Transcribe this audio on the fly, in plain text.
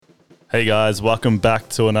Hey guys, welcome back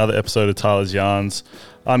to another episode of Tyler's Yarns.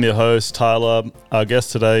 I'm your host, Tyler. Our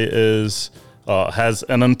guest today has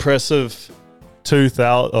an impressive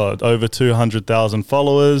over 200,000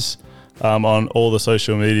 followers on all the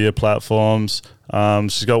social media platforms.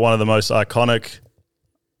 She's got one of the most iconic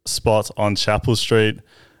spots on Chapel Street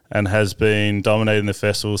and has been dominating the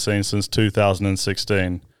festival scene since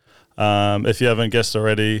 2016. If you haven't guessed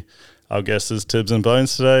already, our guest is Tibbs and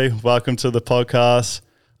Bones today. Welcome to the podcast.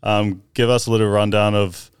 Give us a little rundown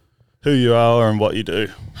of who you are and what you do.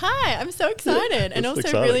 Hi, I'm so excited and also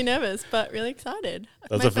exciting. Really nervous, but really excited.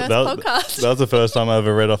 That's my first podcast. That was the first time I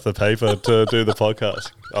ever read off the paper to do the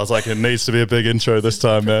podcast. I was like, it needs to be a big intro this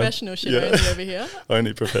time, man. Professional shit only over here.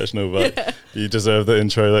 Only professional, but you deserve the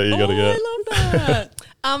intro that you got to get. I love that.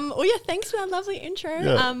 Thanks for that lovely intro.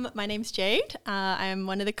 Yeah. My name's Jade. I'm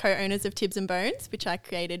one of the co-owners of Tibbs and Bones, which I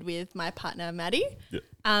created with my partner, Maddie. Yeah.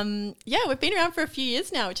 We've been around for a few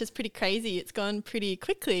years now, which is pretty crazy. It's gone pretty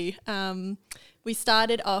quickly. We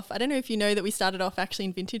started off, I don't know if you know that we started off actually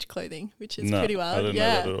in vintage clothing, which is pretty wild. I didn't know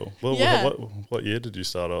that at all. Well, what year did you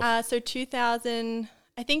start off? So 2000,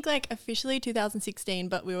 I think like officially 2016,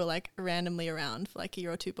 but we were like randomly around for like a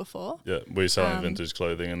year or two before. Yeah, were you selling vintage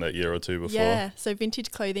clothing in that year or two before? Yeah, so vintage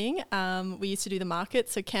clothing. We used to do the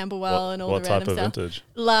markets, so Camberwell and all the random stuff. What type of stuff.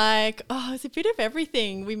 vintage? It's a bit of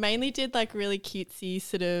everything. We mainly did like really cutesy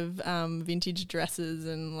sort of vintage dresses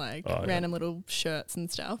and random little shirts and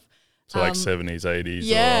stuff. So like 70s, 80s.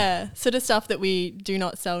 Yeah, sort of stuff that we do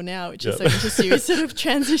not sell now, which is so interesting. We sort of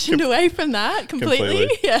transitioned away from that completely.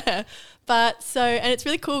 Yeah. And it's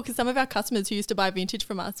really cool because some of our customers who used to buy vintage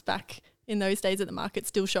from us back in those days at the market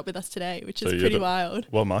still shop with us today, which is pretty wild.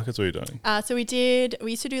 What markets were you doing?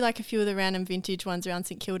 We used to do like a few of the random vintage ones around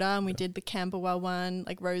St Kilda, and we did the Camberwell one,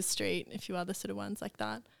 like Rose Street, a few other sort of ones like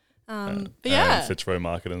that. Fitzroy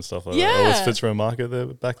Market and stuff like that. Was Fitzroy Market there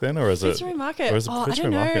back then, or is Fitzroy Market? Or is it I Fitzroy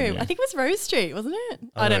don't know. Market I think it was Rose Street, wasn't it?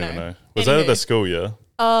 I don't know. Was that at the school year?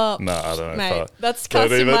 Oh, no, I don't know. Mate, that's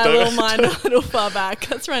casting my little mind a little far back.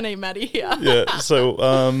 That's my name, Maddie here. Yeah.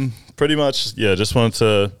 So pretty much, just wanted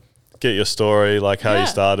to get your story, like how you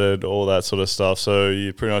started, all that sort of stuff. So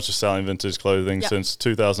you're pretty much just selling vintage clothing since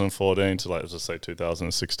 2014 to let's just say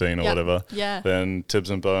 2016 or whatever. Yeah. Then Tibbs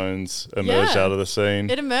and Bones emerged out of the scene.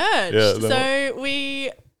 It emerged. Yeah, so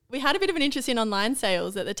we had a bit of an interest in online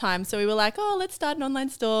sales at the time. So we were like, let's start an online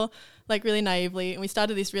store, like really naively. And we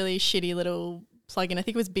started this really shitty little plugin. I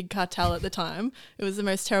think it was Big Cartel at the time. It was the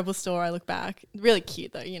most terrible store. I look back. Really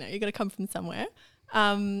cute though. You know, you got to come from somewhere.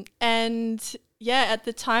 At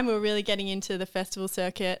the time we were really getting into the festival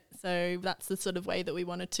circuit. So that's the sort of way that we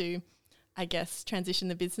wanted to, I guess, transition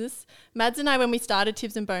the business. Mads and I, when we started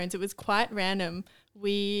Tibbs and Bones, it was quite random.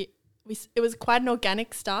 It was quite an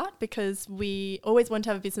organic start because we always wanted to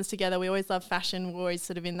have a business together. We always loved fashion. We're always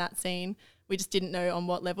sort of in that scene. We just didn't know on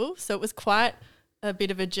what level. So it was quite a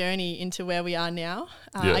bit of a journey into where we are now.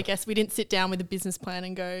 I guess we didn't sit down with a business plan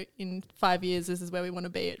and go, in 5 years, this is where we want to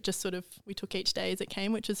be. It just sort of, we took each day as it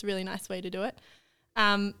came, which was a really nice way to do it.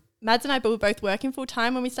 Mads and I were both working full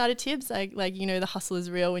time when we started Tibbs. The hustle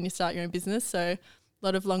is real when you start your own business. So a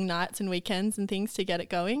lot of long nights and weekends and things to get it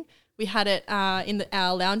going. We had it in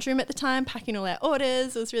our lounge room at the time, packing all our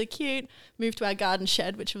orders. It was really cute. Moved to our garden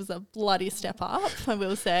shed, which was a bloody step up, I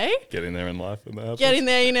will say. Getting there in life and that. Getting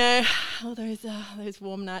there, all those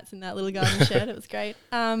warm nights in that little garden shed. It was great.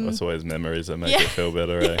 That's always memories that make it feel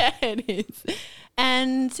better. Yeah, it is.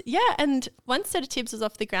 And once Set of Tibbs was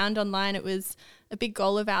off the ground online, it was a big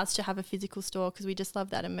goal of ours to have a physical store because we just love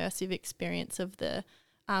that immersive experience of the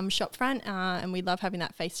shop front, and we love having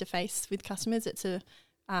that face-to-face with customers. It's a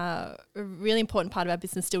really important part of our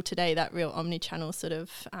business still today, that real omni-channel sort of,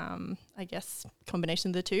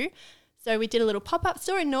 combination of the two. So we did a little pop-up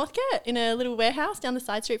store in Northcote in a little warehouse down the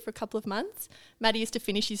side street for a couple of months. Maddie used to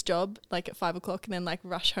finish his job like at 5 o'clock and then like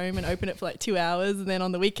rush home and open it for like 2 hours. And then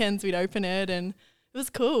on the weekends we'd open it and it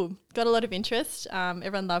was cool. Got a lot of interest.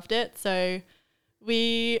 Everyone loved it. So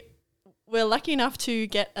we were lucky enough to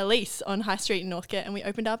get a lease on High Street in Northcote and we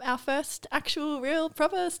opened up our first actual real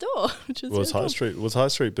proper store, which was really cool. Was High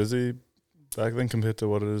Street busy back then compared to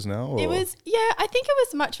what it is now? Or? It was, I think it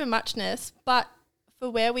was much for muchness, but for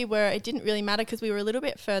where we were, it didn't really matter because we were a little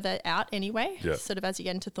bit further out anyway, sort of as you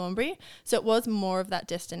get into Thornbury. So it was more of that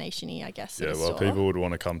destination-y, I guess. Yeah, well, people would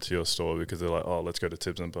want to come to your store because they're like, let's go to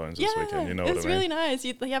Tibbs and Bones this weekend. You know what I mean? It was really nice.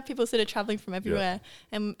 You have people sort of travelling from everywhere.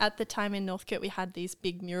 Yeah. And at the time in Northcote, we had these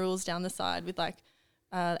big murals down the side with like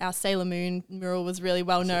our Sailor Moon mural was really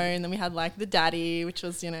well known. Then we had like the Daddy, which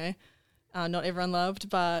was, not everyone loved,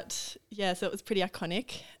 but so it was pretty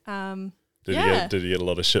iconic. Did you get a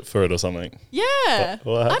lot of shit for it or something? Yeah.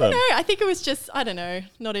 What I happened? don't know. I think it was just, I don't know.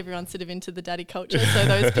 Not everyone's sort of into the daddy culture. So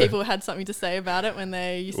those people had something to say about it when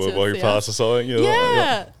they used to Walking see past us. or something?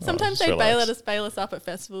 Yeah. Oh, Sometimes just they'd relax. bail us up at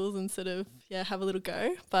festivals and sort of, have a little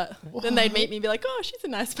go. But then they'd meet me and be like, oh, she's a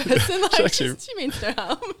nice person. Like, actually- she means no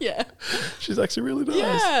harm. Yeah. She's actually really nice.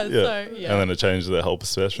 Yeah, so, yeah. And then it changed their whole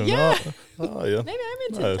perception. Yeah. Oh, yeah. Maybe I'm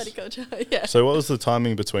into Nice. daddy culture. Yeah. So what was the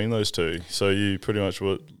timing between those two? So you pretty much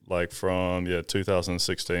were like from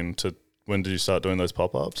 2016 to when did you start doing those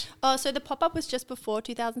pop-ups? Oh, so the pop-up was just before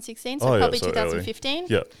 2016, so Oh, yeah, probably so early. 2015.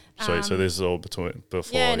 Yeah. So Um, this is all before.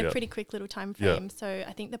 Yeah, in a pretty quick little time Yeah. frame. So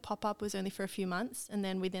I think the pop-up was only for a few months, and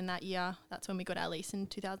then within that year, that's when we got our lease in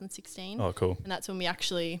 2016. Oh, cool. And that's when we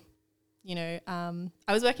actually, I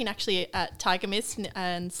was working actually at Tiger Mist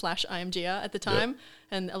and / IMGR at the time,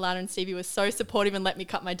 and Alana and Stevie were so supportive and let me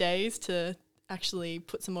cut my days to actually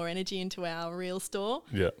put some more energy into our real store.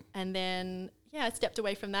 Yeah. And then, I stepped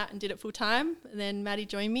away from that and did it full time. And then Maddie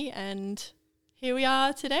joined me, and here we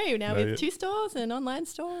are today. Now with 2 stores and an online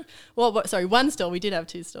store. Well, one store. We did have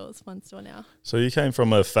 2 stores. 1 store now. So you came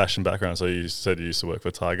from a fashion background. So you said you used to work for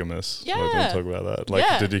Tiger Mist. Yeah. Do you want to talk about that? Like,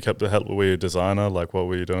 Yeah. did you keep the help? Were you a designer? Like, what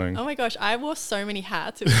were you doing? Oh my gosh, I wore so many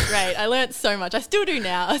hats. It was great. I learned so much. I still do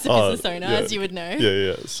now as a business owner, yeah. as you would know.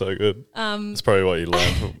 Yeah, it's so good. It's probably what you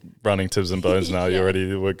learned from running Tibbs and Bones now. You Yeah.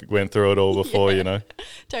 already went through it all before,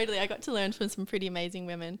 Totally. I got to learn from some pretty amazing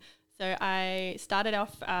women. So I started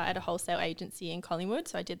off at a wholesale agency in Collingwood.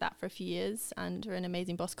 So I did that for a few years under an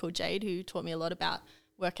amazing boss called Jade, who taught me a lot about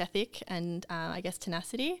work ethic and I guess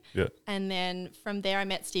tenacity. Yeah. And then from there I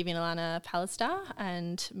met Stevie and Alana Pallister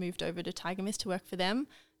and moved over to Tiger Mist to work for them.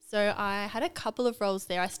 So I had a couple of roles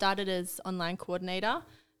there. I started as online coordinator.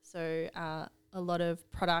 So a lot of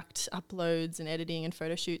product uploads and editing and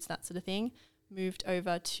photo shoots, that sort of thing. Moved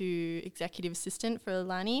over to executive assistant for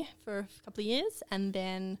Lani for a couple of years, and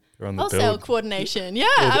then You're on the wholesale build. coordination. Yeah,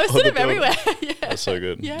 On the- I was on sort the of build. everywhere. Yeah. That's so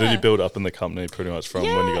good. Yeah. Did you build up in the company pretty much from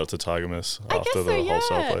when you Yeah. got to Tiger Mist I after guess the so,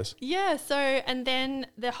 wholesale place? Yeah, so and then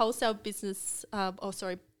the wholesale business,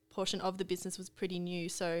 portion of the business was pretty new.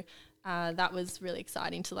 So that was really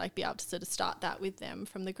exciting to be able to sort of start that with them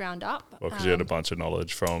from the ground up. Well, because you had a bunch of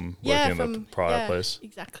knowledge from working in the prior place.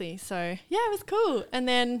 Exactly. So it was cool. And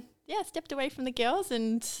then stepped away from the girls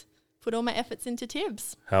and put all my efforts into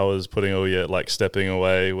Tibbs. How was putting all your stepping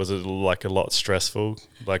away? Was it a lot stressful?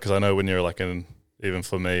 Because I know when you're even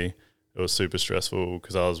for me, it was super stressful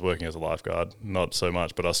because I was working as a lifeguard, not so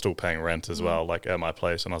much, but I was still paying rent as well, at my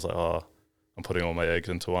place. And I was like, oh, I'm putting all my eggs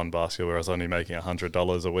into one basket where I was only making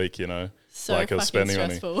 $100 a week, So I was spending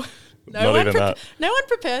stressful. money. No Not one even that. No one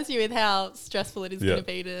prepares you with how stressful it is Yeah. going to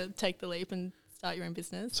be to take the leap and start your own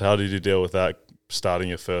business. So how did you deal with that, starting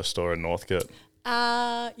your first store in Northcote?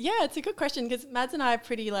 It's a good question because Mads and I are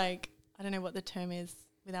pretty I don't know what the term is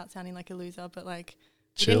without sounding like a loser, but we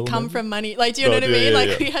Chill, didn't come maybe? from money. Do you know what I Yeah, mean?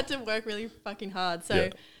 yeah. We had to work really fucking hard. So Yeah.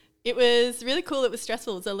 it was really cool. It was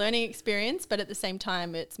stressful. It's a learning experience, but at the same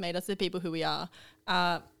time, it's made us the people who we are.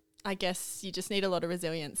 I guess you just need a lot of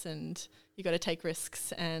resilience and you got to take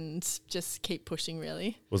risks and just keep pushing,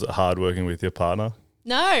 really. Was it hard working with your partner?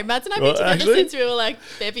 No, Mads and I have Well, been together actually, since we were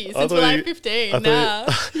babies, I since we thought were you- 15. I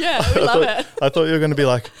thought Yeah, we love it. I thought you were going to be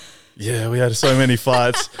like, yeah, we had so many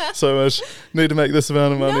fights, so much, need to make this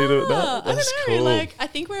amount of money. I That's don't know. cool. I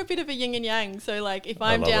think we're a bit of a yin and yang. So if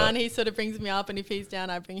I'm love down, that. he sort of brings me up, and if he's down,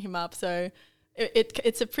 I bring him up. So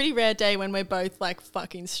it's a pretty rare day when we're both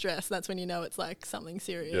fucking stressed. That's when you know it's something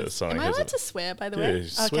serious. Yeah, something Am I is allowed it. to swear, by the Yeah, way? you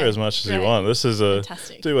swear as much as you great. want. This is a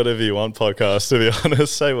Fantastic. do whatever you want podcast, to be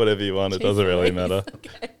honest. Say whatever you want. It Jeez doesn't really Louise. matter.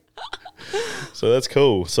 Okay. So that's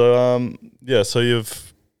cool. So so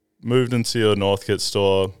you've moved into your Northcote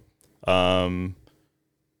store. Are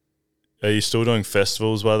you still doing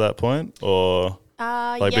festivals by that point, or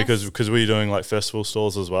Yes. because were you doing festival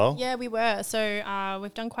stores as well? Yeah, we were. So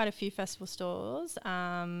we've done quite a few festival stores.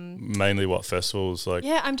 Mainly what festivals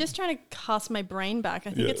Yeah, I'm just trying to cast my brain back.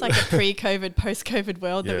 I think Yeah. it's a pre-COVID, post-COVID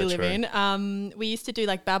world that Yeah, we live true. in. We used to do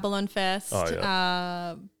Babylon Fest, Oh,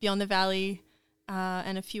 yeah. Beyond the Valley,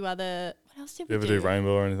 and a few other. What else did You we ever do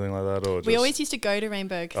Rainbow or anything like that, or just We always used to go to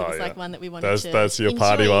Rainbow because Oh, it was yeah. one that we wanted to. That's your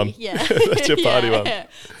party enjoy. one. Yeah, That's your party one.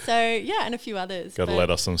 So and a few others. got to but let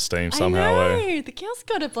off some steam somehow. I eh? know the girl's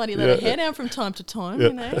got to bloody let Yeah. her hair down from time to time.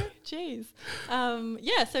 Yeah. Jeez.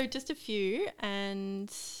 So just a few, and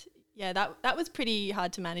that was pretty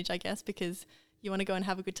hard to manage, I guess, because you want to go and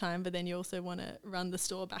have a good time, but then you also want to run the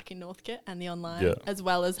store back in Northcote and the online, Yeah. as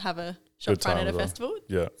well as have a shop Good front time at a as well. festival.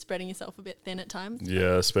 Yeah. Spreading yourself a bit thin at times.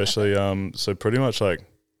 Yeah, especially so pretty much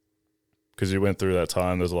because you went through that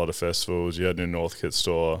time. There's a lot of festivals. You had your Northcote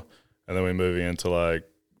store, and then we're moving into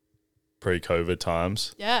pre-COVID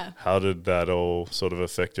times. Yeah. How did that all sort of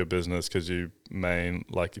affect your business? Because you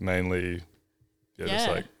mainly just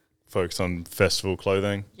like focus on festival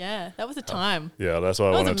clothing. Yeah, that was a time. Yeah, that's what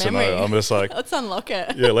I wanted to memory. know. I'm just like, Let's unlock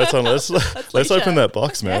it. yeah, let's open that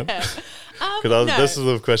box, man. Yeah. Because this is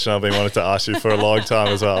the question I've been wanting to ask you for a long time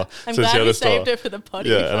as well. I'm glad you saved it for the podcast.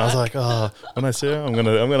 Yeah, and I was like, when I see her, I'm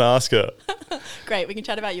gonna ask her. Great, we can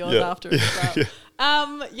chat about yours afterwards. Yeah.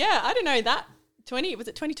 I don't know that. Was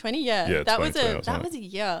it 2020? Yeah, that was a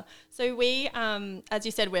year. So we, as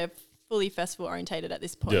you said, we're fully festival orientated at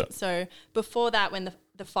this point. Yeah. So before that, when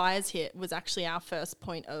the fires hit, was actually our first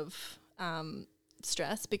point of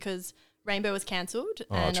stress because Rainbow was cancelled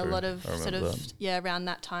and true. a lot of around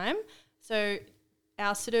that time. So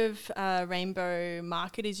our sort of Rainbow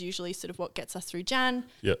market is usually sort of what gets us through Jan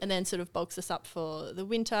and then sort of bulks us up for the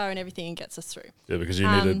winter and everything and gets us through. Yeah, because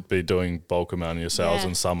you need to be doing bulk amount of your sales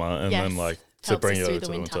in summer and then like to bring you over to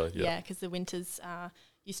the winter. Yeah, because the winters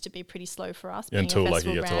used to be pretty slow for us. Until like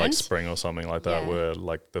you get to like spring or something like that where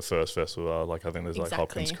like the first festival are like I think there's like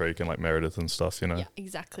Hopkins Creek and like Meredith and stuff, you know. Yeah,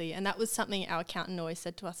 exactly. And that was something our accountant always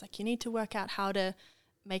said to us, like you need to work out how to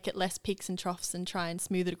make it less peaks and troughs and try and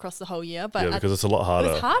smooth it across the whole year. But because it's a lot harder.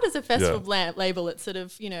 It was hard as a festival label. It's sort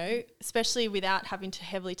of, especially without having to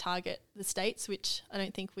heavily target the States, which I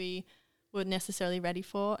don't think we were necessarily ready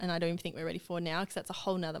for. And I don't even think we're ready for now because that's a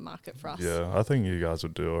whole nother market for us. Yeah, I think you guys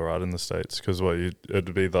would do all right in the States because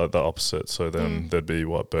it'd be the opposite. So then there'd be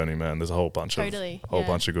Burning Man. There's a whole bunch of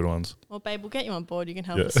good ones. Well, babe, we'll get you on board. You can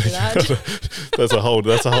help us do that. That's a whole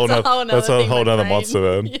nother monster,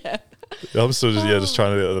 man. Yeah. I'm still just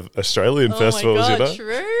trying to get the Australian festivals, my God,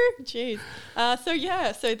 true. Jeez.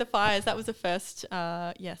 So the fires, that was the first,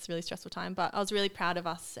 really stressful time. But I was really proud of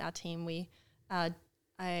us, our team. We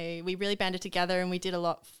really banded together and we did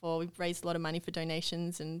we raised a lot of money for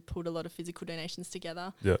donations and pulled a lot of physical donations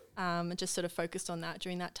together. Yeah. And just sort of focused on that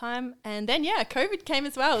during that time. And then, COVID came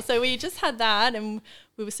as well. So we just had that and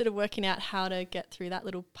we were sort of working out how to get through that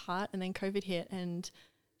little part and then COVID hit and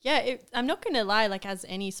I'm not going to lie, like as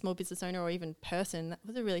any small business owner or even person, that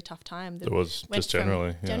was a really tough time. It was just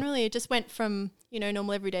generally. Generally, it just went from,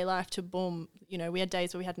 normal everyday life to boom. We had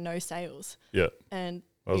days where we had no sales. Yeah. And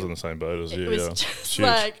I was in the same boat as you. It was just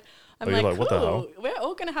like, I'm like, what the hell? We're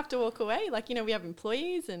all going to have to walk away. Like, we have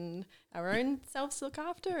employees and our own selves to look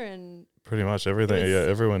after and pretty much everything. Yeah,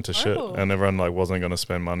 everyone to shit. And everyone like wasn't going to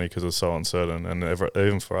spend money because it's so uncertain. And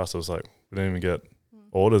even for us, it was like, we didn't even get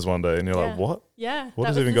orders one day and you're like, what? Yeah. What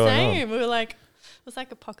is even going on? We were like, it was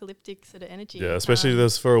like apocalyptic sort of energy. Yeah, especially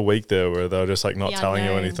there's for a week there where they were just like not telling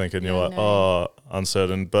you anything and you're like,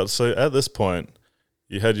 uncertain. But so at this point,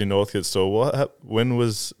 you had your Northcote store. When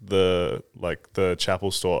was the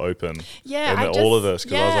Chapel store open? Yeah, and all of this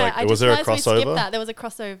because I was like, was there a crossover? There was a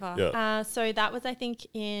crossover. Yeah. So that was I think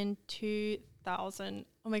in 2000.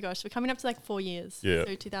 Oh my gosh, we're coming up to like 4 years. Yeah.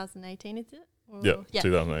 So 2018 is it? Yeah,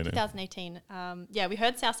 2018. 2018. We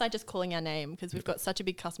heard Southside just calling our name because we've got such a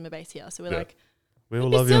big customer base here. So we're like, we will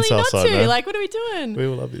love you in Southside, man. Like, what are we doing? We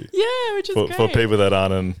will love you. Yeah, which is great. For people that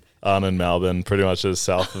aren't in Melbourne, pretty much is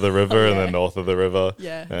south of the river and then north of the river.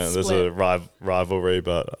 Yeah, and there's a rivalry,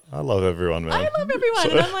 but I love everyone, man. I love everyone,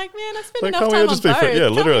 and I'm like, man, I spend enough time on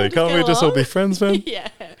both. Literally, can't we just all be friends, man? Yeah,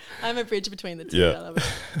 I'm a bridge between the two. Yeah. I love it.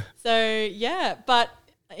 So, but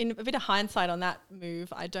in a bit of hindsight on that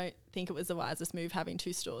move, I don't think it was the wisest move having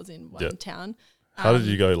two stores in one town. How did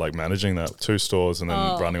you go managing that? 2 stores and then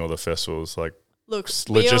running all the festivals? Look,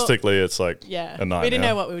 logistically, it's like a nightmare. We didn't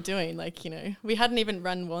know what we were doing. We hadn't even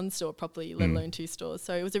run one store properly, let alone 2 stores.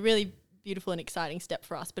 So it was a really beautiful and exciting step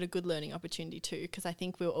for us, but a good learning opportunity too, because I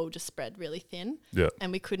think we were all just spread really thin. Yeah.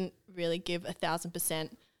 And we couldn't really give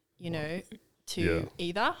 1,000%, to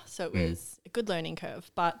either. So it was a good learning curve.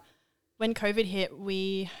 But when COVID hit,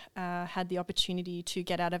 we had the opportunity to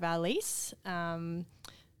get out of our lease.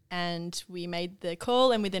 And we made the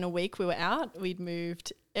call, and within a week we were out. We'd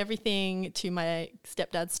moved everything to my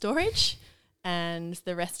stepdad's storage, and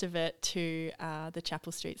the rest of it to the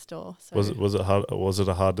Chapel Street store. So was it hard? Was it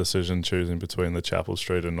a hard decision choosing between the Chapel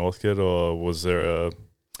Street and Northcote, or was there a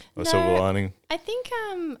silver lining? I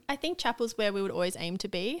think Chapel's where we would always aim to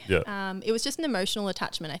be. Yeah. It was just an emotional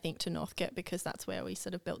attachment, I think, to Northcote because that's where we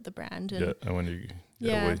sort of built the brand. And and when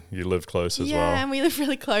you live close as well. Yeah, and we live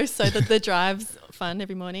really close, so that the drive's fun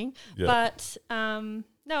every morning. Yeah. But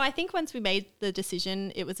no, I think once we made the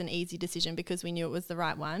decision, it was an easy decision because we knew it was the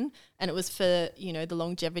right one, and it was for the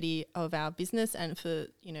longevity of our business and for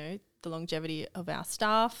the longevity of our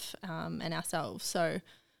staff and ourselves. So.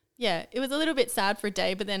 Yeah, it was a little bit sad for a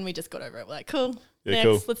day, but then we just got over it. We're like, cool,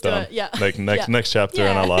 next, let's done. Do it. Yeah. Next chapter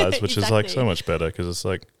in our lives, which is like so much better because it's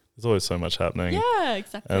like there's always so much happening. Yeah,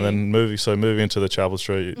 exactly. And then moving into the Chapel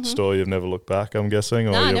Street store, you've never looked back, I'm guessing,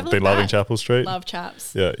 or Nah, you've been loving Chapel Street. Love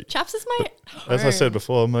Chaps. Yeah. Chaps is my home. As I said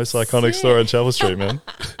before, most iconic store in Chapel Street, man.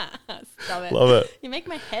 Stop it. Love it. You make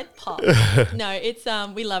my head pop. No, it's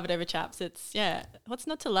we love it over Chaps. It's what's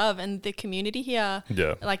not to love? And the community here,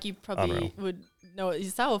 like you probably would know it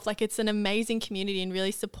yourself. Like it's an amazing community and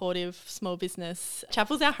really supportive small business.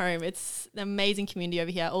 Chapel's our home. It's an amazing community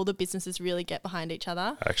over here. All the businesses really get behind each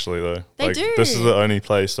other. Actually, though, they do. This is the only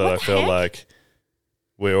place that What I the feel heck? like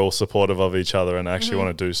we're all supportive of each other and actually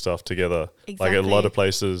want to do stuff together. Exactly. Like a lot of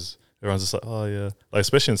places, everyone's just like, oh yeah, like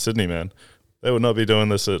especially in Sydney, man. They would not be doing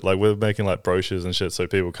this at, like, we're making like brochures and shit so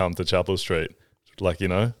people come to Chapel Street. Like, you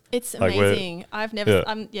know? It's like amazing. I've never,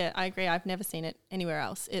 I agree. I've never seen it anywhere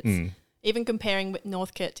else. It's even comparing with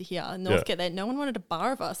Northcote to here. Northcote, no one wanted a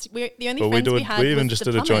bar of us. We're the only friends we had. We even was just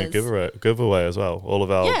the did a joint giveaway as well. All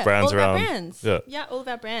of our brands all of around. Our brands. Yeah, all of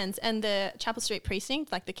our brands. And the Chapel Street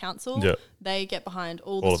precinct, like the council, they get behind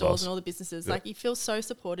all the all stores and all the businesses. Like you feel so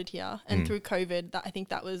supported here. And through COVID, I think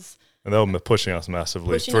that was... And they were pushing us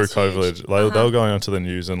massively Pushing through us COVID. huge. Like they were going onto the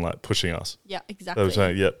news and like pushing us. Yeah, They exactly. were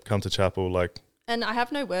saying, "Yep, come to Chapel." Like, and I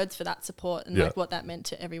have no words for that support and like what that meant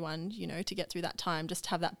to everyone. You know, to get through that time, just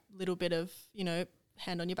have that little bit of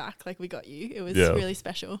hand on your back, like we got you. It was really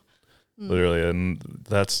special. Literally, and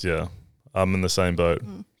that's I'm in the same boat.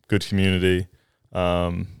 Good community.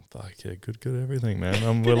 Good everything,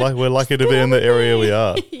 man. We're lucky to be in the area we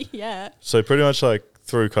are. Yeah. So pretty much like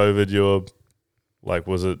through COVID, you're like,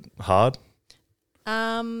 was it hard?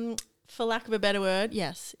 For lack of a better word,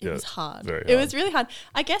 yes, it was hard. Very It hard. was really hard.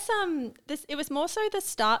 I guess it was more so the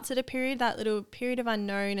start sort of period, that little period of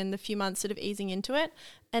unknown and the few months sort of easing into it.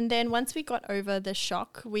 And then once we got over the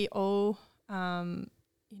shock, we all,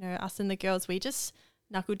 us and the girls, we just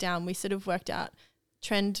knuckled down. We sort of worked out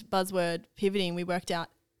trend, buzzword, pivoting. We worked out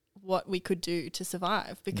what we could do to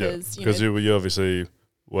survive because, you obviously,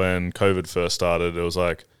 when COVID first started, it was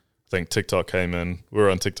like, I think TikTok came in. We were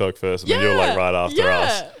on TikTok first, and then you were like right after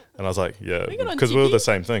us. And I was like, because we were the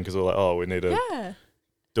same thing. Because we were like, oh, we need to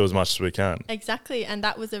do as much as we can. Exactly, and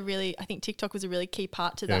that was I think TikTok was a really key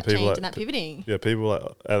part to that change and that pivoting. Yeah, people like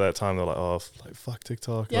at that time they're like, oh, fuck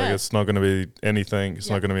TikTok. Like it's not going to be anything. It's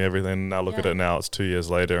not going to be everything. Now look at it now. It's 2 years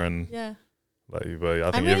later, and like, I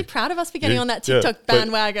think I'm really proud of us for getting on that TikTok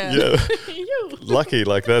bandwagon. Lucky,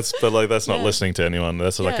 like that's not listening to anyone.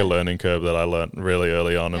 That's like a learning curve that I learned really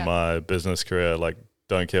early on in my business career. Like,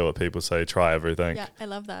 don't care what people say, try everything. Yeah, I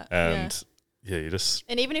love that. And you just...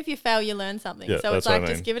 And even if you fail, you learn something. Yeah, so it's like,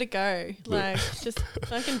 just give it a go. Like, just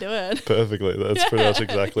fucking do it. Perfectly. That's pretty much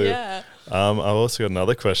exactly it. I've also got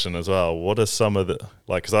another question as well. What are some of the...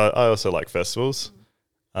 Like, because I also like festivals.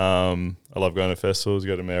 I love going to festivals,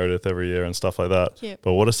 go to Meredith every year and stuff like that. Cute.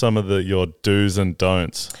 But what are some of your do's and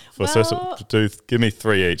don'ts for festival? Give me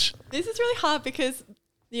 3 each. This is really hard because,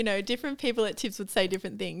 different people at Tips would say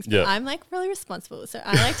different things. But I'm like really responsible. So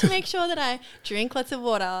I like to make sure that I drink lots of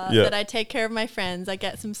water, that I take care of my friends, I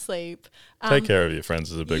get some sleep. Take care of your friends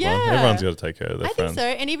is a big one. Everyone's got to take care of their friends. I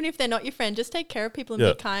think so. And even if they're not your friend, just take care of people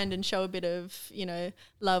and be kind and show a bit of,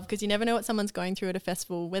 love, because you never know what someone's going through at a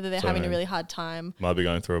festival, whether they're having a really hard time. Might be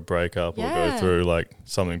going through a breakup or go through like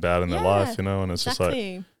something bad in their life, and it's just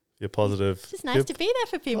like, you're positive. It's just nice to be there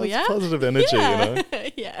for people, positive energy,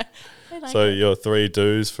 Yeah. So your 3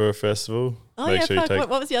 do's for a festival. Oh, what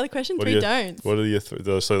was the other question? 3 don'ts. What are your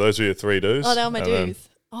so those are your 3 do's? Oh, they were my do's.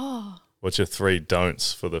 What's your 3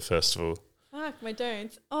 don'ts for the festival? Fuck, my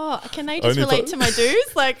don'ts. Oh, can they just relate to my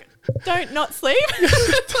do's? Like, don't not sleep.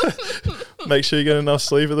 Make sure you get enough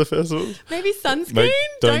sleep at the festival. Maybe sunscreen.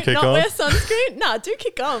 Don't kick not on. wear sunscreen. Nah, do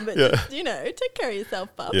kick on, but just, take care of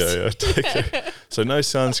yourself, pups. Take care. So no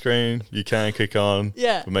sunscreen. You can kick on.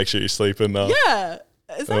 Yeah. But make sure you sleep enough. Yeah.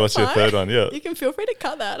 Is that what's your 3rd one? Yeah. You can feel free to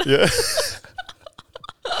cut that. Yeah.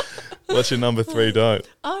 What's your number 3 don't?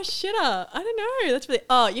 Oh, shitter. I don't know. That's really...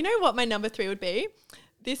 Oh, you know what my number 3 would be?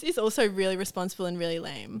 This is also really responsible and really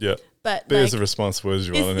lame. Yeah. But be as responsible as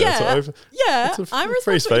you want. I'm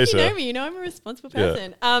free responsible. space, you know me. You know I'm a responsible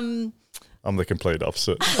person. I'm the complete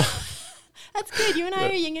opposite. That's good. You and I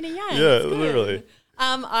are yin and a yang. Yeah, literally.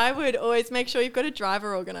 I would always make sure you've got a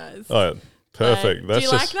driver organised. Oh, perfect. Do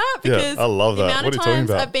you like that? Because I love that. What are you talking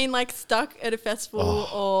about? I've been like stuck at a festival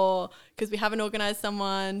or because we haven't organised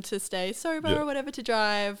someone to stay sober or whatever to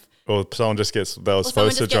drive. Or someone just gets, they were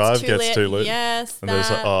supposed to drive, gets too lit. Yes, and they're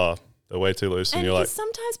just like, they're way too loose. And you're like,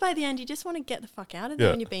 sometimes by the end, you just want to get the fuck out of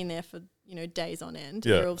there when you've been there for, days on end.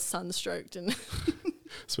 You're all sunstroked and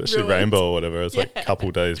especially ruined. Rainbow or whatever. It's like a couple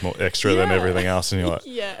days more extra than Yeah. everything else, and you're like,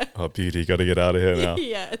 Yeah. oh, beauty, got to get out of here now.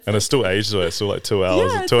 Yeah. And it's still ages away. It's still like 2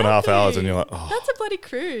 hours, Yeah, 2.5 hours, and exactly. you're like, oh, That's a bloody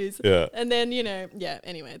cruise. yeah. And then,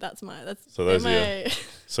 anyway, that's So those are my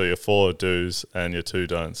So your 4 do's and your 2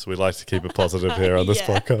 don'ts. We like to keep it positive here on this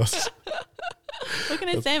Yeah. podcast. what can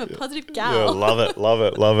I say? I'm a positive Yeah, gal. love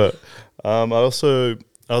it.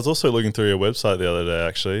 I was also looking through your website the other day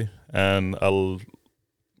actually, and I love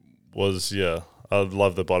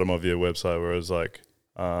the bottom of your website where it was like,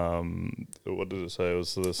 what did it say? It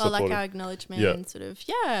was the Oh, supportive. like our acknowledgement Yeah. and sort of,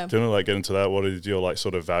 yeah. Do you want to like get into that? What are your like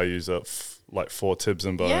sort of values for Tibbs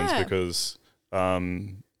and Bones? Yeah. Because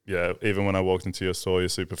even when I walked into your store, you're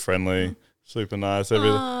super friendly, super nice.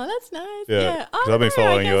 Everything. Oh, that's nice. Yeah, Yeah. 'cause Oh, I've been no, I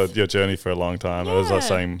following guess your journey for a long time. I was Yeah.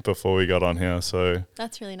 saying before we got on here. So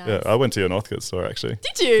That's really nice. yeah, I went to your Northcote store actually.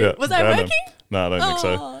 Did you? Yeah, Was I random. working? No, I don't think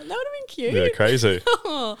so. Oh, that would have been cute. Yeah, crazy.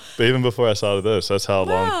 Oh, But even before I started this, that's how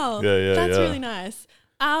wow. long. Yeah, That's yeah. really nice.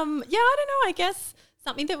 I don't know. I guess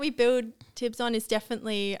something that we build Tibbs on is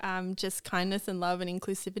definitely just kindness and love and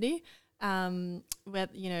inclusivity.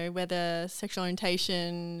 Whether sexual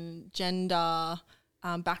orientation, gender,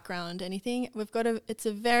 background, anything, it's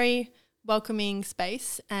a very welcoming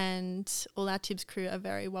space, and all our Tibbs crew are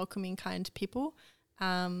very welcoming, kind people.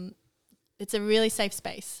 It's a really safe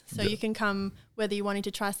space. So you can come whether you're wanting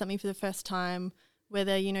to try something for the first time,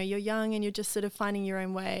 whether, you're young and you're just sort of finding your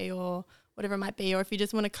own way or whatever it might be, or if you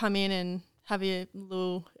just want to come in and have a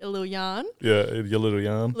little yarn. Yeah, your little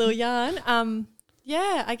yarn.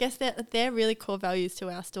 I guess they're really core values to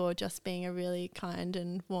our store, just being a really kind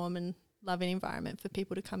and warm and loving environment for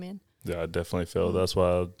people to come in. Yeah, I definitely feel that's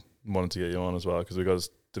why I wanted to get you on as well, because we got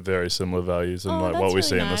very similar values and Oh, like what we that's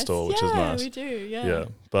see really in the nice. store, which is nice. We do, Yeah,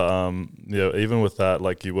 but even with that,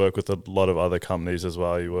 like you work with a lot of other companies as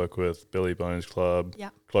well. You work with Billy Bones Club,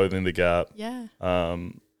 Yeah. Clothing the Gap. Yeah.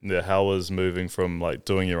 How was moving from like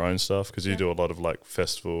doing your own stuff, because you do a lot of like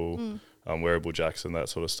festival, wearable jacks and that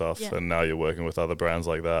sort of stuff, Yeah. and now you're working with other brands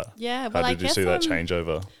like that. Yeah. How did you see that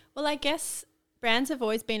changeover? Well, I guess brands have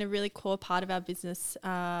always been a really core part of our business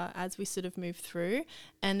as we sort of move through,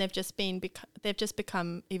 and they've just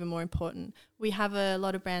become even more important. We have a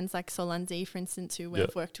lot of brands like Solanzi, for instance, who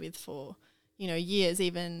we've worked with for years,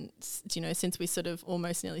 even since we sort of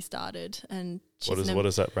almost nearly started. And What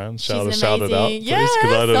is that brand? She's Shout it amazing. out, please, Yeah,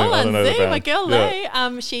 'cause I don't know the Solanzi, brand. my girl Yeah.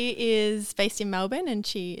 Lay. She is based in Melbourne, and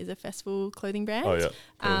she is a festival clothing brand. Oh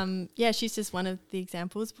yeah. Cool. She's just one of the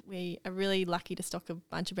examples. We are really lucky to stock a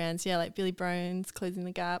bunch of brands. Yeah, like Billy Bones, Closing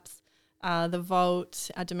the Gaps, The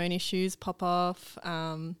Vault, our Demonia shoes, Pop Off.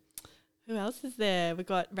 Who else is there? We've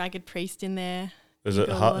got Ragged Priest in there. Is it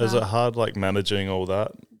hard like managing all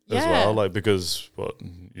that as well? Like, because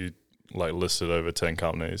you like listed over 10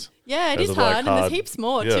 companies. Yeah, it is hard, and there's heaps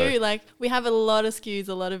more too. Like we have a lot of SKUs,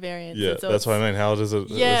 a lot of variants. Yeah, so that's what I mean. How does it?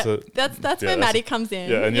 Yeah, that's where Maddie comes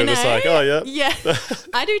in. Yeah, and you're just like, oh yeah. Yeah,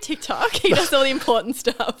 I do TikTok. He does all the important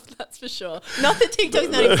stuff. That's for sure. Not that TikTok's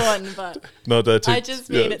not important, but no, that I just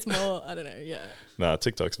mean it's more. I don't know. Yeah. Nah,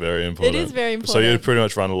 TikTok's very important. It is very important. So you pretty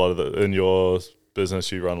much run a lot of in your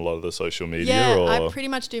business. You run a lot of the social media. Yeah, or? I pretty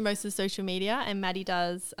much do most of the social media, and Maddie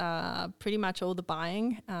does pretty much all the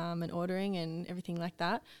buying and ordering and everything like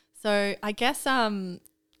that. So I guess no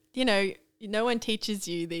one teaches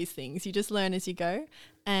you these things. You just learn as you go,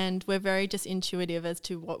 and we're very just intuitive as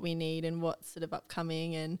to what we need and what's sort of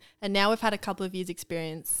upcoming. And now we've had a couple of years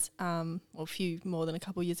experience, or a few more than a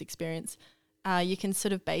couple of years experience. You can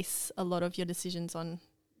sort of base a lot of your decisions on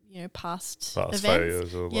past events.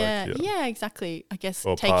 Failures or yeah, exactly. I guess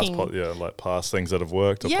or taking past things that have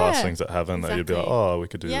worked or past things that haven't, that you'd be like, oh, we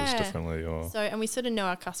could do this differently. Or so, and we sort of know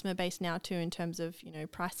our customer base now too, in terms of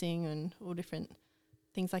pricing and all different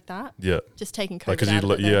things like that. Yeah, just taking COVID because out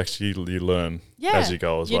of it you learn as you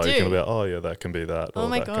go as well. You can be like, oh yeah, that can be that. Oh or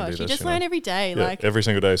my that gosh, can be you this, just learn every day. Like every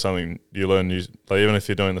single day, something you learn. Even if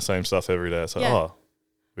you're doing the same stuff every day, it's like, oh,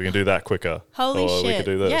 we can do that quicker. Holy shit. We could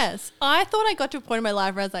do this. Yes. I thought I got to a point in my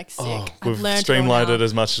life where I was like, sick. We've I've learned streamlined it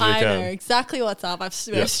as much as we can. I know exactly what's up. I've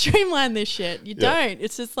streamlined this shit. You don't.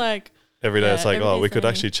 It's just like every day it's like, we could learning.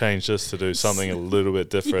 actually change this to do something a little bit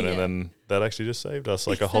different. And then that actually just saved us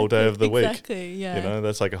like a whole day of the week. Exactly, yeah.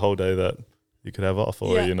 That's like a whole day that you could have off,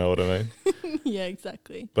 or you know what I mean? Yeah,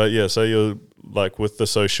 exactly. But yeah, so you're like with the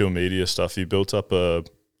social media stuff, you built up a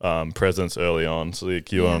presence early on. So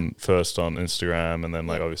like you on first on Instagram and then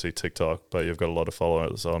like obviously TikTok, but you've got a lot of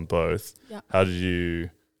followers on both. Yeah. How did you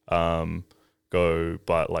go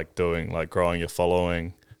by like doing like growing your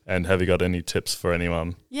following, and have you got any tips for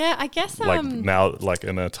anyone? Yeah, I guess like now, like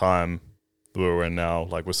in a time we're in now,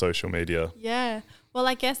 like with social media. Yeah. Well,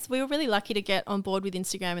 I guess we were really lucky to get on board with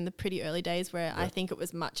Instagram in the pretty early days where I think it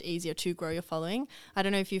was much easier to grow your following. I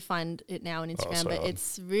don't know if you find it now on Instagram, but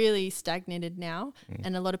it's really stagnated now.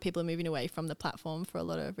 And a lot of people are moving away from the platform for a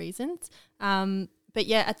lot of reasons. But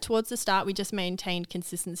yeah, towards the start, we just maintained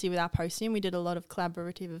consistency with our posting. We did a lot of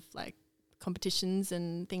collaborative of like competitions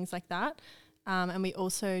and things like that. And we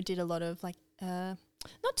also did a lot of like,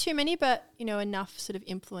 not too many, but, you know, enough sort of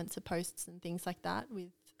influencer posts and things like that with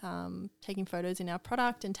taking photos in our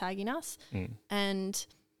product and tagging us. And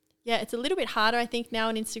yeah, it's a little bit harder, I think, now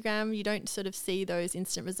on Instagram. You don't sort of see those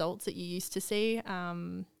instant results that you used to see,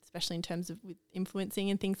 especially in terms of with influencing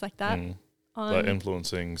and things like that. Like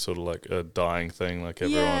influencing sort of like a dying thing, like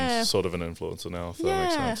everyone's sort of an influencer now, if that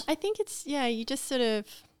makes sense. I think it's, you just sort of,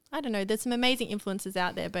 I don't know, there's some amazing influencers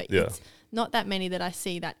out there, but it's not that many that I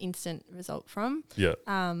see that instant result from.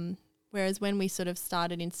 Whereas when we sort of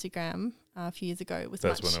started Instagram a few years ago, it was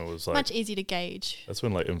much easier to gauge. That's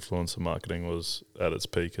when like influencer marketing was at its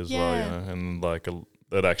peak as well, you know, and like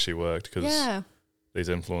it actually worked because these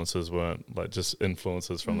influencers weren't like just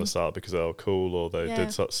influencers from the start because they were cool or they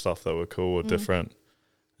did stuff that were cool or different.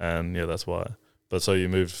 And that's why. But so you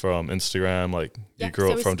moved from Instagram, like you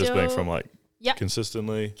grew up from just being from like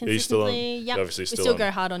consistently. Are you still on? Obviously still we still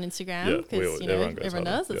go hard on Instagram because everyone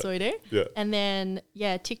does. That's what we do. And then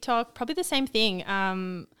TikTok, probably the same thing.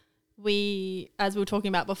 As we were talking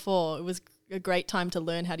about before, it was a great time to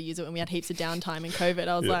learn how to use it when we had heaps of downtime in COVID.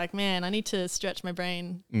 I was like, man, I need to stretch my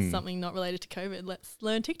brain. Something not related to COVID. Let's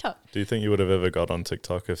learn TikTok. Do you think you would have ever got on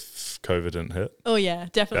TikTok if COVID didn't hit? Oh yeah,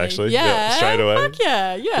 definitely. Actually, straight away. Fuck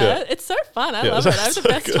yeah. It's so fun. I love it. I have the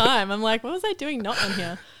best time. I'm like, what was I doing not on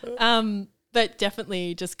here? But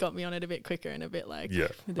definitely just got me on it a bit quicker and a bit like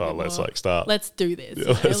start. Let's do this.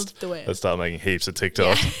 Let's do it. Let's start making heaps of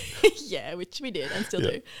TikTok. Yeah, which we did and still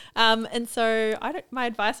do. And so my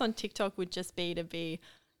advice on TikTok would just be to be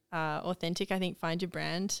authentic. I think find your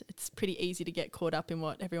brand. It's pretty easy to get caught up in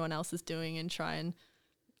what everyone else is doing and try and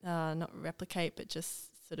not replicate, but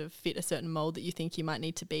just sort of fit a certain mold that you think you might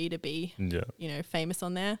need to be famous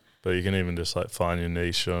on there. But you can even just like find your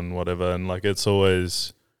niche on whatever, and like it's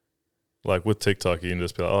always. Like with TikTok, you can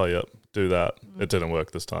just be like, oh, yep, do that. It didn't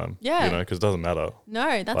work this time. Yeah. Because it doesn't matter.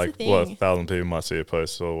 No, that's like, the thing. Well, 1,000 people might see a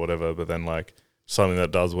post or whatever, but then like something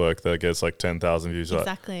that does work that gets like 10,000 views.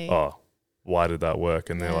 Exactly. Like, oh, why did that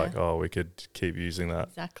work? And they're like, oh, we could keep using that.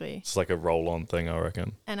 Exactly. It's like a roll-on thing, I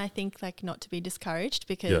reckon. And I think like not to be discouraged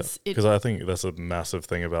because I think that's a massive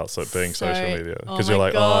thing about being social media. Because you're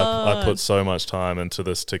like, I put so much time into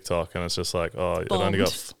this TikTok and it's just like, it only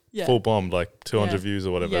got full bombed, like 200 views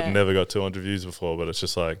or whatever. It never got 200 views before, but it's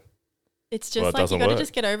just like, it's just like you got to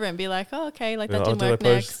just get over it and be like, oh, okay, like that didn't work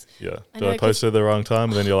next. Yeah. Did I post it at the wrong time?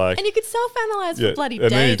 And then you're like... And you could self-analyze for bloody days.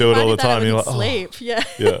 And then you do it all the time. And you're like, sleep.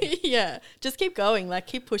 Yeah. Just keep going. Like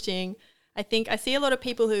keep pushing. I think I see a lot of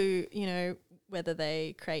people who, whether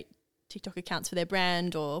they create TikTok accounts for their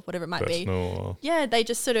brand or whatever it might be. They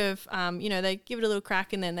just sort of, they give it a little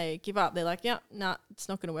crack and then they give up. They're like, it's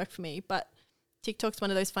not going to work for me. But TikTok's one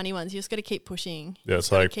of those funny ones. You just got to keep pushing. Yeah,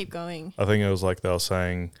 it's like keep going. I think it was like they were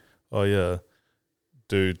saying, oh yeah,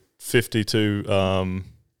 do 52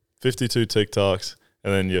 TikToks,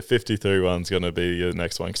 and then your 53 one's going to be your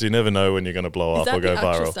next one because you never know when you're going to blow up or go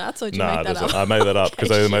viral. Stats, or did you make that up? I made that up because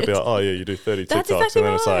they might be like, oh yeah, you do 30 that's TikToks, exactly and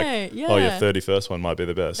then right. It's like, oh, your 31st one might be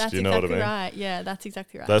the best. That's Do you know what I mean? Right. Yeah, that's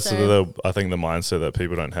exactly right. That's I think the mindset that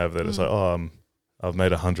people don't have, that it's like, oh, I've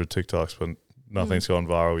made 100 TikToks, but nothing's gone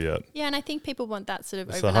viral yet. Yeah, and I think people want that sort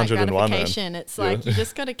of overnight gratification. It's like you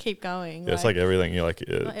just got to keep going. Yeah, it's like everything. You're like,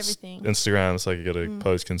 not everything. Instagram, it's like you got to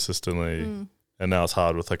post consistently. And now it's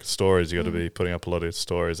hard with like stories. You got to be putting up a lot of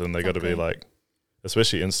stories, and they got to be like,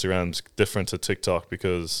 especially Instagram's different to TikTok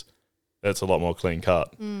because it's a lot more clean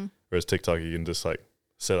cut. Whereas TikTok, you can just like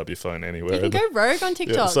set up your phone anywhere. You can go rogue on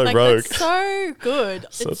TikTok. So rogue. That's so good.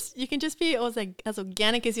 You can just be as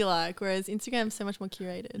organic as you like, whereas Instagram's so much more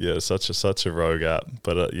curated. Yeah, such a rogue app.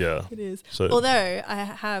 But It is. So, although I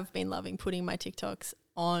have been loving putting my TikToks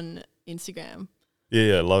on Instagram.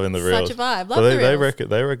 Yeah, loving the reels. Such a vibe. Love the reels.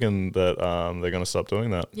 They reckon that they're going to stop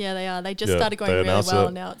doing that. Yeah, they are. They just started going really well,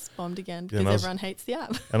 and now it's bombed again because everyone hates the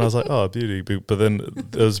app. And I was like, oh, beauty. But then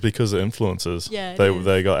it was because of influencers. Yeah,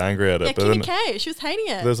 they got angry at it. Yeah, but Kimmy K, she was hating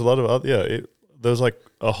it. There's a lot of other, there was like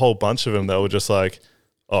a whole bunch of them that were just like,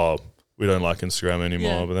 oh, we don't like Instagram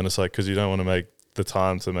anymore. Yeah. But then it's like, because you don't want to make the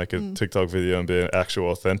time to make a TikTok video and be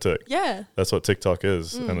actual authentic. Yeah. That's what TikTok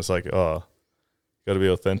is. And it's like, got to be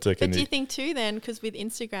authentic. But do you think too then, because with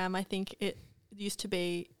Instagram, I think it used to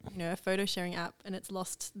be, a photo sharing app and it's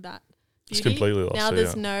lost that beauty. completely lost. Now it,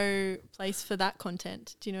 there's yeah. no place for that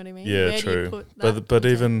content. Do you know what I mean? Yeah, Where do you true. put that But content?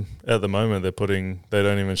 even at the moment, they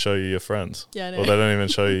don't even show you your friends. Yeah, I know. Or they don't even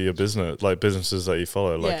show you your business, like businesses that you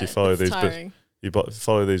follow. Like Yeah, you follow it's these, tiring.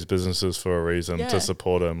 follow these businesses for a reason Yeah. to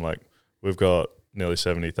support them. Like we've got nearly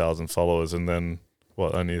 70,000 followers, and then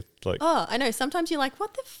only like Oh, I know. Sometimes you're like,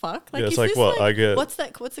 what the fuck? Like, yeah, it's is like this what I get. What's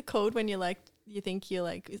that? What's it called when you're like, you think you're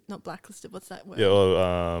like, it's not blacklisted. What's that word? Yeah,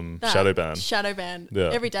 or That, shadow ban. Shadow ban. Yeah.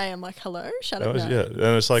 Every day I'm like, hello, shadow ban. Yeah,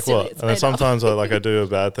 and it's like Silly, what? it's And then made up. sometimes I do a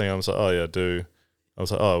bad thing. I'm just like, oh yeah, I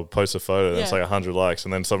was like, oh, post a photo. And it's Yeah. like 100 likes,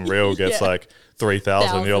 and then some reel gets Yeah. like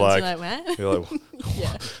 3,000. You're like, what?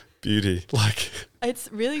 Yeah. beauty. Like, It's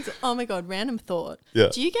really, oh my God, random thought. yeah.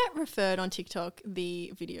 Do you get referred on TikTok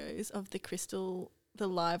the videos of the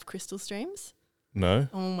live crystal streams? No.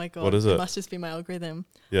 Oh my God. What is it? Must just be my algorithm.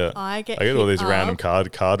 Yeah. I get all hit these random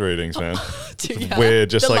up card readings, man. to, It's yeah. weird.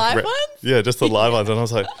 Just the like live ones? yeah, just the live ones. And I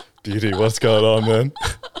was like, beauty, what's going on, man?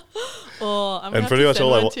 Oh, I'm And gonna pretty have much to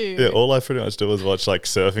send one too. all I pretty much do is watch like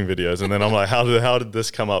surfing videos, and then I'm like, how did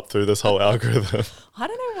this come up through this whole algorithm? I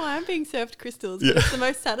don't know why I'm being served crystals, but Yeah. it's the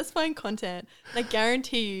most satisfying content. And I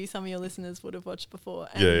guarantee you some of your listeners would have watched before.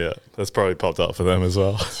 And Yeah, that's probably popped up for them as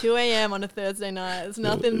well. 2 a.m. on a Thursday night. There's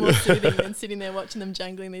nothing more soothing than sitting there watching them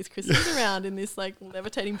jangling these crystals around in this like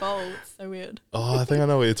levitating bowl. It's so weird. Oh, I think I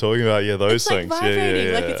know what you're talking about. Yeah, those It's like things. vibrating.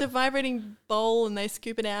 Yeah. Like it's a vibrating bowl and they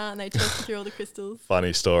scoop it out and they take you through all the crystals.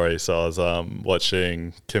 Funny story. So I was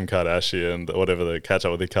watching Kim Kardashian, whatever, the catch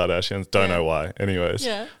up with the Kardashians. Don't Yeah. know why. Anyways,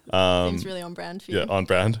 Yeah. Seems really on brand for you. yeah, on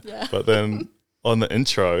brand. Yeah. But then on the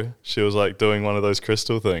intro, she was like doing one of those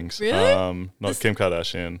crystal things. Really? Not Kim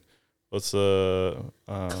Kardashian. What's the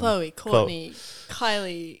Chloe, Courtney,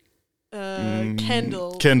 Kylie,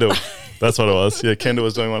 Kendall. Kendall. That's what it was. Yeah, Kendall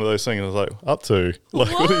was doing one of those things. I was like, up to?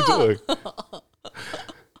 Like, what are you doing?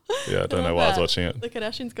 Yeah, I don't know why I was watching it. The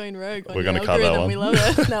Kardashians going rogue. We're gonna cut that one. We love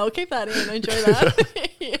it. No, we'll keep that in. Enjoy that.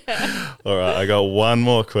 Yeah. All right, I got one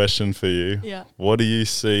more question for you. Yeah. What do you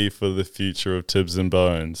see for the future of Tibbs and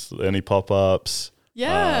Bones? Any pop-ups?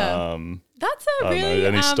 Yeah. That's a I don't really know,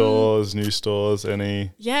 any stores, new stores,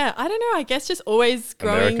 any? Yeah, I don't know. I guess just always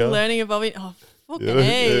growing, America? learning, evolving. Oh, fucking Yeah,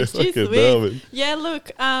 hey, fucking jeez nail Louise. me. Yeah,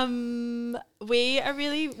 look,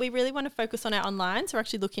 we really want to focus on our online. So we're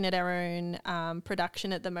actually looking at our own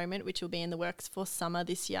production at the moment, which will be in the works for summer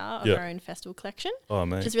this year of Yeah. our own festival collection, Oh,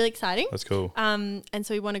 man. which is really exciting. That's cool. And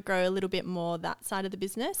so we want to grow a little bit more that side of the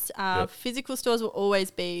business. Yep. Physical stores will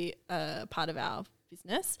always be part of our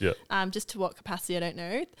business. Yeah. Just to what capacity, I don't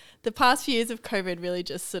know. The past few years of COVID really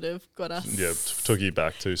just sort of got us. Yeah, took you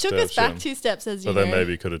back two steps. Took us back yeah. 2 steps, as you But know. then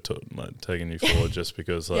maybe could have taken you forward just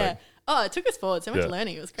because, like, Yeah. Oh, it took us forward. So much Yeah.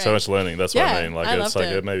 learning. It was great. so much learning. That's what I Yeah, mean. Like, I it's loved like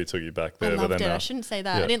it. it maybe took you back I there, but loved then it. now I shouldn't say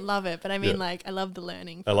that. Yeah. I didn't love it, but I mean, Yeah. like, I love the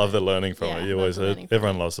learning. I love the learning from Yeah, it. I You love always, the learning from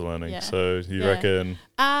everyone loves the learning. Yeah. So you Yeah. reckon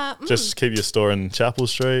just keep your store in Chapel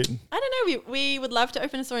Street? I don't know. We would love to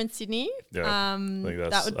open a store in Sydney. Yeah, I think that's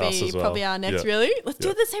that would us be as well. probably our next. Yeah. Really, let's do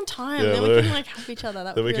Yeah. it at the same time. Yeah, then we well, can like help each other.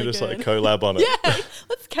 That Then would we be can really just like good. collab on it. Yeah,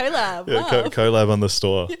 let's collab. Yeah, Wow. collab on the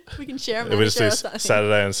store. We can share a We just manager do or something.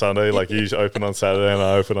 Saturday and Sunday. Like you open on Saturday and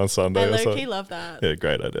I open on Sunday. I or low-key something. love that. Yeah,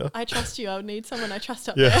 great idea. I trust you. I would need someone I trust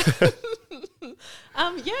up Yeah. there.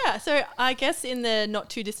 Yeah. So I guess in the not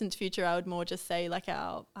too distant future, I would more just say like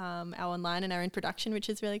our online and our in production, which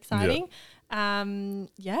is really exciting.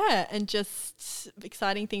 Yeah, and just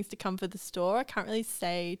exciting things to come for the store. I can't really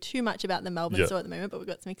say too much about the Melbourne Yeah. store at the moment, but we've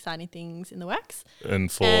got some exciting things in the works.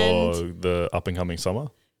 And for And- the up and coming summer.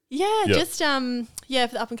 Yeah, Yeah. just for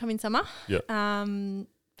the up and coming summer. Yeah.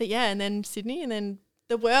 But yeah, and then Sydney, and then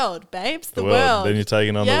the world, babes, the world. world. Then you're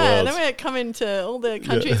taking on the Yeah, world. then we're coming to all the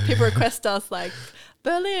countries people request us, like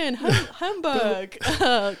Berlin, Hamburg,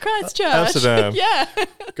 Christchurch, Amsterdam. yeah,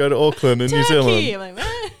 Go to Auckland in New Turkey. Zealand. I'm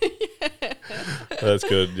like, man. That's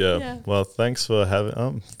good. Yeah. Yeah. Well, thanks for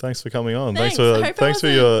thanks for coming on. Thanks. I hope I Thanks for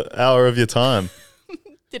wasn't- your hour of your time.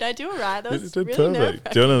 Did I do it right? That You was did really perfect.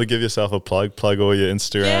 nerve-wracking. Do you want to give yourself a plug? Plug all your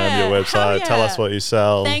Instagram, Yeah, your hell website. Tell yeah. us what you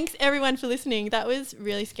sell. Thanks everyone for listening. That was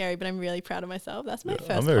really scary, but I'm really proud of myself. That's my Yeah,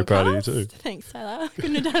 first I'm very proud of you podcast. too. Thanks, Tyler.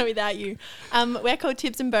 Couldn't have done it without you. We're called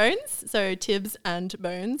Tibbs and Bones. So Tibbs and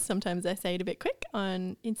Bones. Sometimes I say it a bit quick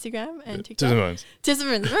on Instagram and TikTok. Tibbs and Bones. Tibbs and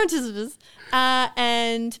Bones. We're on Tibbs and Bones.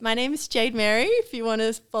 And my name is Jade Mary. If you want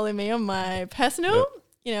to follow me on my personal,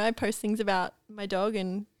 I post things about my dog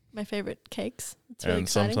and my favorite cakes. It's really And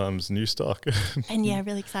exciting. sometimes new stock. And yeah,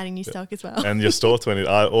 really exciting new stock as well. And your store 20.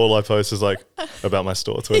 All I post is like about my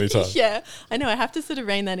store 20 times. Yeah, I know. I have to sort of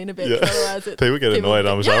rein that in a bit. Yeah. 'Cause otherwise People get annoyed.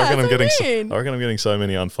 I reckon I'm getting. mean. I reckon I'm getting so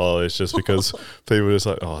many unfollows just because people are just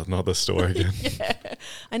like, oh, not the store again. Yeah.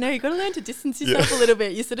 I know, you've got to learn to distance yourself a little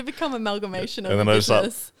bit. You sort of become amalgamation of And then the I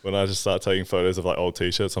business. when I just start taking photos of like old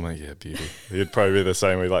t-shirts, I'm like, yeah, beauty. You'd probably be the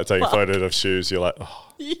same with like taking photos of shoes. You're like, oh,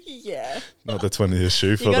 Yeah. not the 20th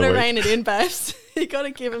shoe for You got the to week. rein it in, babes. You got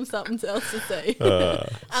to give them something else to see. So,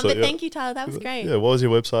 But yeah. thank you, Tyler. That was great. Yeah, what was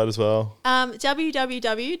your website as well?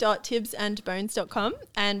 www.tibsandbones.com,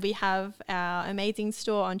 and we have our amazing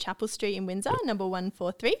store on Chapel Street in Windsor, number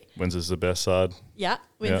 143. Windsor's the best side. Yeah,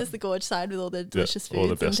 Windsor's the gorge side with all the delicious all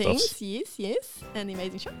the foods and best things. stuffs. Yes, and the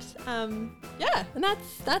amazing shops. Yeah, and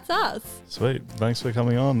that's us. Sweet. Thanks for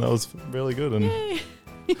coming on. That was really good. And Yay.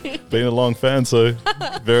 being a long fan, so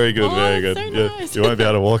very good, Oh, very good. so Yeah, nice. you won't be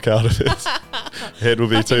able to walk out of this. Head will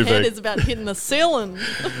be too Fucking head big. is about hitting the ceiling.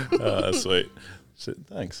 Sweet. Shit,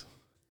 thanks.